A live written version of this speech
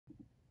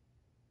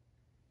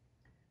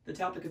The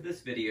topic of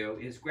this video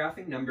is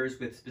graphing numbers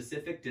with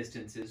specific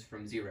distances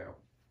from 0.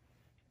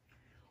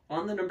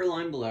 On the number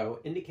line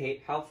below,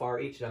 indicate how far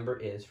each number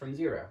is from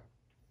 0.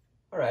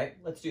 All right,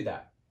 let's do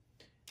that.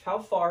 How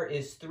far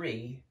is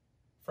 3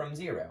 from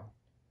 0?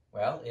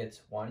 Well,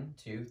 it's 1,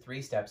 2,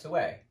 3 steps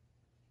away.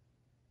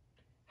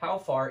 How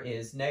far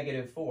is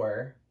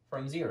 -4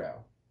 from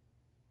 0?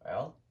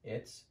 Well,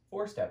 it's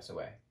 4 steps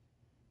away.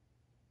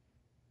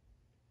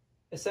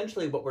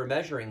 Essentially, what we're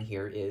measuring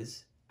here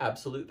is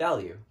absolute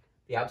value.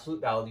 The absolute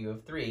value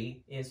of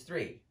 3 is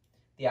 3.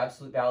 The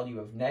absolute value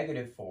of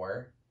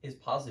 -4 is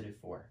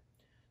 +4.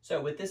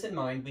 So with this in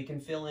mind, we can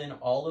fill in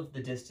all of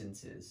the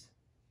distances.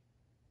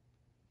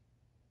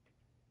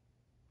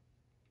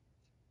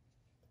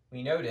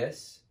 We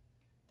notice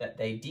that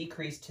they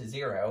decrease to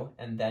 0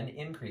 and then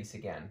increase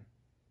again.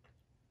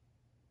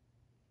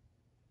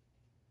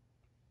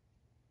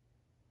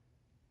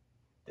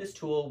 This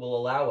tool will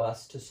allow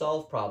us to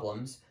solve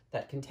problems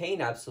that contain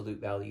absolute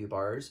value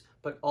bars,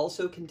 but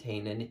also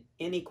contain an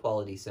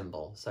inequality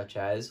symbol, such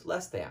as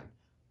less than,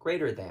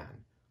 greater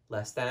than,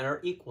 less than or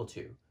equal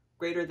to,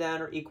 greater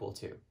than or equal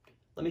to.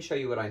 Let me show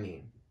you what I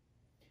mean.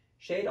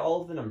 Shade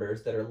all of the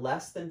numbers that are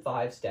less than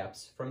 5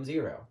 steps from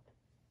 0.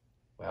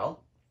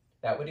 Well,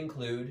 that would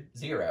include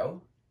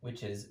 0,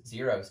 which is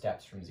 0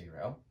 steps from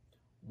 0,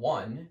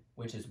 1,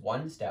 which is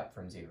 1 step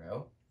from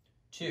 0,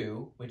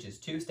 2, which is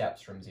 2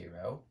 steps from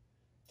 0,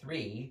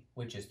 3,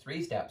 which is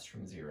 3 steps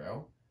from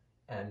 0,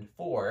 and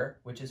 4,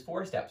 which is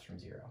 4 steps from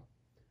 0.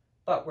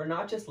 But we're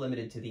not just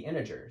limited to the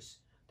integers.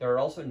 There are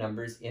also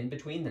numbers in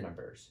between the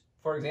numbers.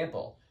 For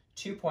example,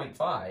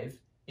 2.5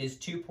 is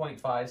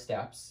 2.5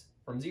 steps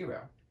from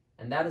 0,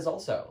 and that is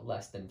also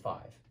less than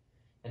 5.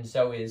 And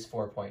so is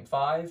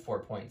 4.5,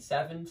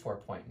 4.7,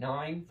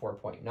 4.9,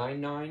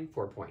 4.99,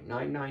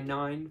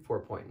 4.999,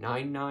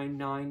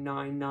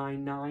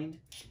 4.9999999.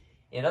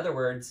 In other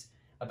words,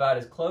 about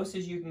as close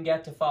as you can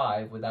get to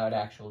 5 without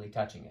actually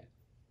touching it.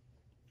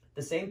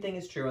 The same thing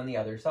is true on the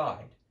other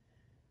side.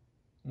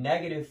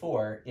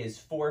 -4 is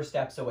 4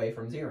 steps away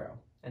from 0,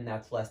 and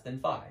that's less than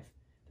 5.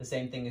 The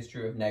same thing is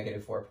true of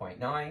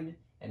 -4.9,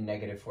 and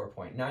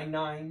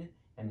 -4.99,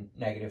 and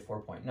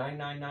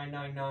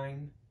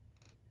 -4.99999.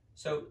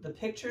 So the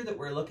picture that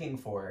we're looking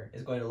for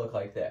is going to look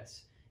like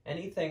this.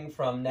 Anything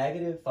from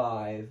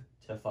 -5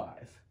 to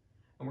 5.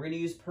 And we're going to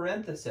use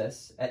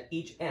parenthesis at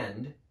each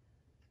end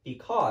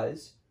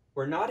because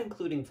we're not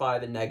including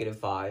 5 and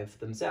 -5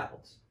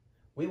 themselves.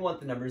 We want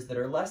the numbers that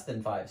are less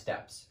than 5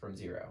 steps from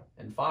 0,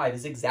 and 5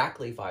 is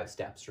exactly 5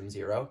 steps from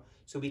 0,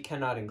 so we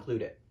cannot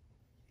include it.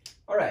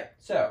 All right,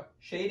 so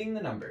shading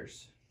the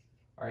numbers,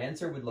 our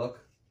answer would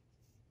look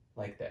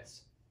like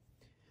this.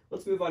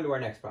 Let's move on to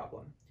our next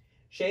problem.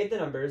 Shade the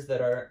numbers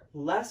that are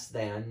less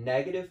than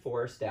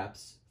 -4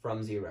 steps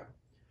from 0.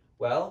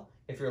 Well,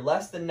 if you're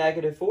less than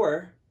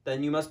 -4,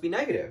 then you must be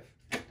negative.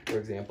 For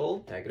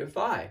example,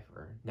 -5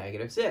 or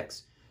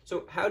 -6.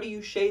 So how do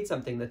you shade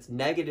something that's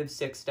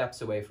 -6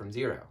 steps away from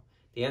 0?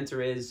 The answer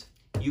is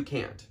you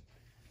can't.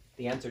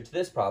 The answer to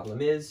this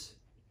problem is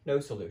no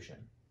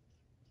solution.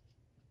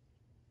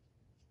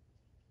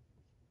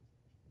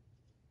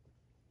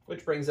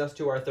 Which brings us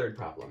to our third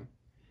problem.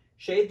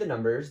 Shade the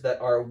numbers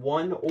that are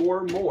 1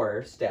 or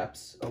more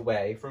steps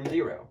away from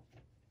 0.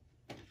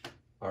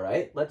 All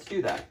right, let's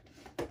do that.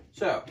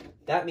 So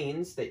that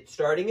means that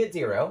starting at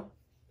 0,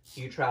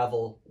 you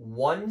travel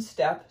 1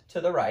 step to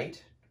the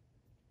right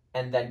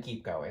and then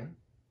keep going,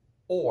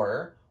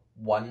 or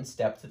 1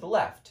 step to the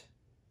left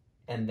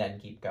and then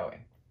keep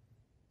going.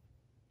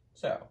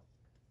 So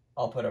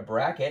I'll put a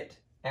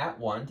bracket at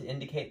 1 to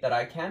indicate that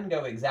I can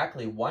go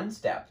exactly 1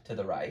 step to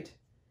the right,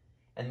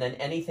 and then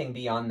anything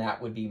beyond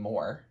that would be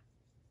more.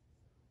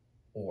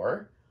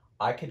 Or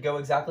I could go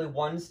exactly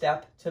 1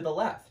 step to the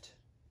left,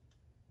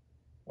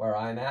 where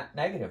I'm at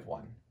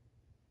 -1,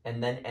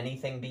 and then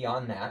anything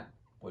beyond that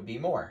would be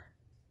more.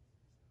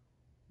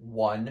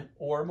 1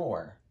 or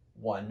more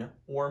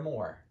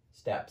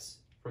steps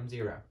from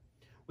 0.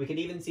 We can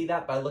even see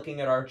that by looking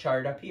at our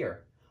chart up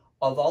here.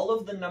 Of all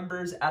of the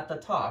numbers at the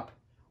top,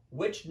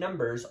 which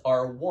numbers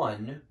are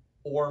 1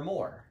 or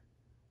more?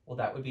 Well,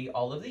 that would be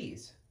all of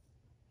these,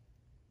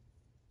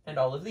 and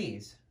all of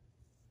these.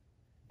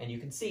 And you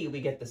can see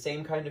we get the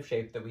same kind of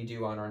shape that we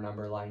do on our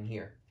number line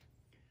here.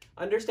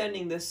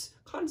 Understanding this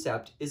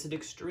concept is an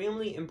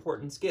extremely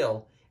important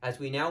skill as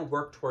we now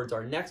work towards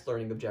our next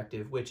learning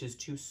objective, which is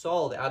to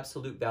solve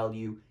absolute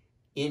value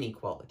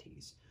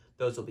inequalities.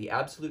 Those will be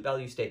absolute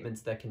value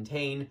statements that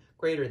contain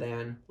greater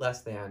than,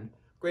 less than,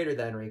 greater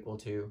than or equal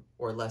to,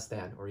 or less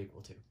than or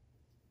equal to.